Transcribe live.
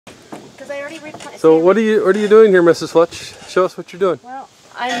because I already replanted. So what are you doing here, Mrs. Fletch? Show us what you're doing. Well,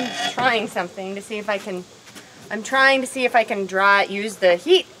 I'm trying something to see if I can. I'm trying to see if I can use the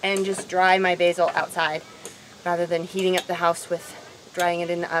heat and just dry my basil outside, rather than heating up the house with drying it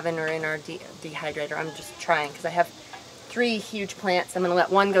in the oven or in our dehydrator. I'm just trying because I have 3 huge plants. I'm going to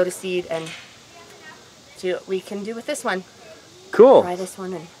let one go to seed and see what we can do with this one. Cool. Try this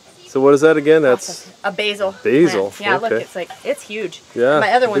one and. So what is that again? That's a basil. Basil. Plant. Yeah, okay. Look, it's huge. Yeah.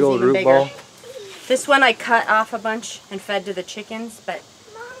 My other one's even bigger. Ball. This one I cut off a bunch and fed to the chickens, but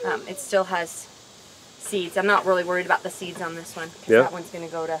it still has seeds. I'm not really worried about the seeds on this one. Yeah. That one's going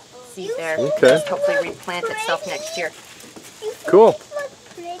to go to seed there. Okay. Just hopefully replant itself next year. Cool.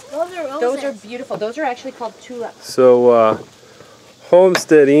 Those are beautiful. Those are actually called tulips. So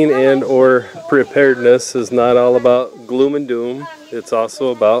homesteading and or preparedness is not all about gloom and doom. It's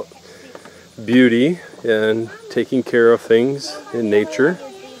also about beauty and taking care of things in nature.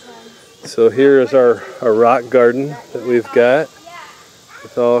 So here is our rock garden that we've got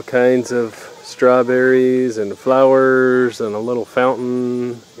with all kinds of strawberries and flowers and a little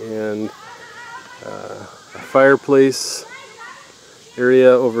fountain and a fireplace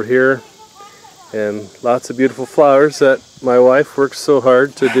area over here and lots of beautiful flowers that my wife works so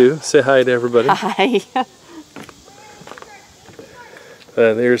hard to do. Say hi to everybody. Hi.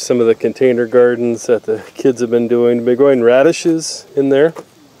 There's some of the container gardens that the kids have been doing. They've been growing radishes in there.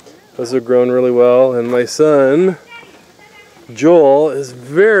 Those have grown really well. And my son, Joel, is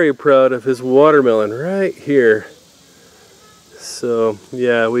very proud of his watermelon right here. So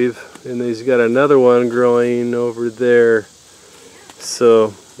yeah, and he's got another one growing over there.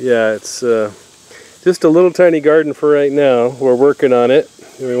 So yeah, it's just a little tiny garden for right now. We're working on it.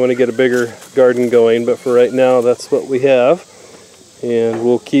 We want to get a bigger garden going, but for right now, that's what we have. And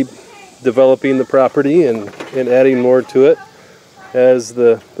we'll keep developing the property and adding more to it as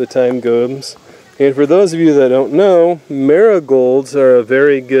the time goes. And for those of you that don't know, marigolds are a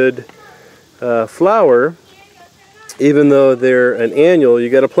very good flower. Even though they're an annual,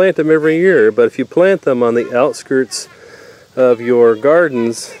 you got to plant them every year. But if you plant them on the outskirts of your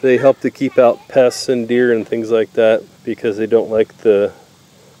gardens, they help to keep out pests and deer and things like that because they don't like the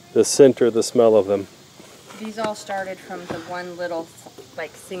scent or the smell of them. These all started from the one little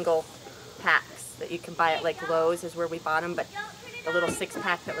single packs that you can buy at Lowe's is where we bought them, but the little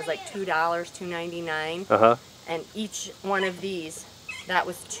 6-pack that was like $2, $2.99. And each one of these, that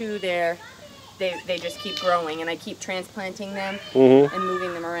was 2 there. They just keep growing, and I keep transplanting them and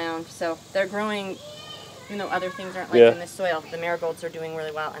moving them around. So they're growing, even though other things aren't in this soil. The marigolds are doing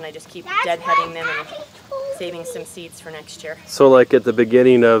really well, and I just keep deadheading them and saving some seeds for next year. So like at the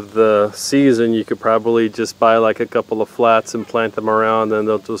beginning of the season, you could probably just buy like a couple of flats and plant them around, and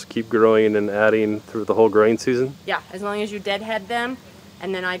they'll just keep growing and adding through the whole growing season? Yeah, as long as you deadhead them,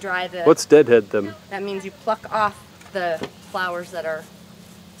 and then I dry the... What's deadhead them? That means you pluck off the flowers that are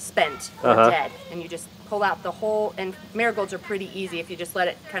spent or dead, and you just pull out the whole, and marigolds are pretty easy if you just let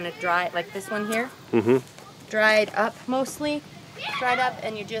it kind of dry, like this one here. Dried up mostly, dried up,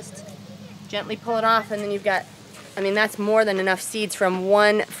 and you just gently pull it off, and then you've got, I mean, that's more than enough seeds from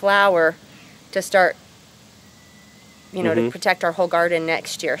one flower to start, you know, to protect our whole garden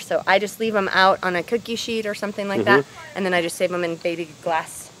next year. So I just leave them out on a cookie sheet or something like that, and then I just save them in baby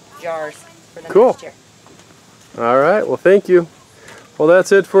glass jars for the next year. All right, well, thank you. Well,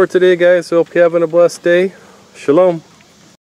 that's it for today, guys. Hope you're having a blessed day. Shalom.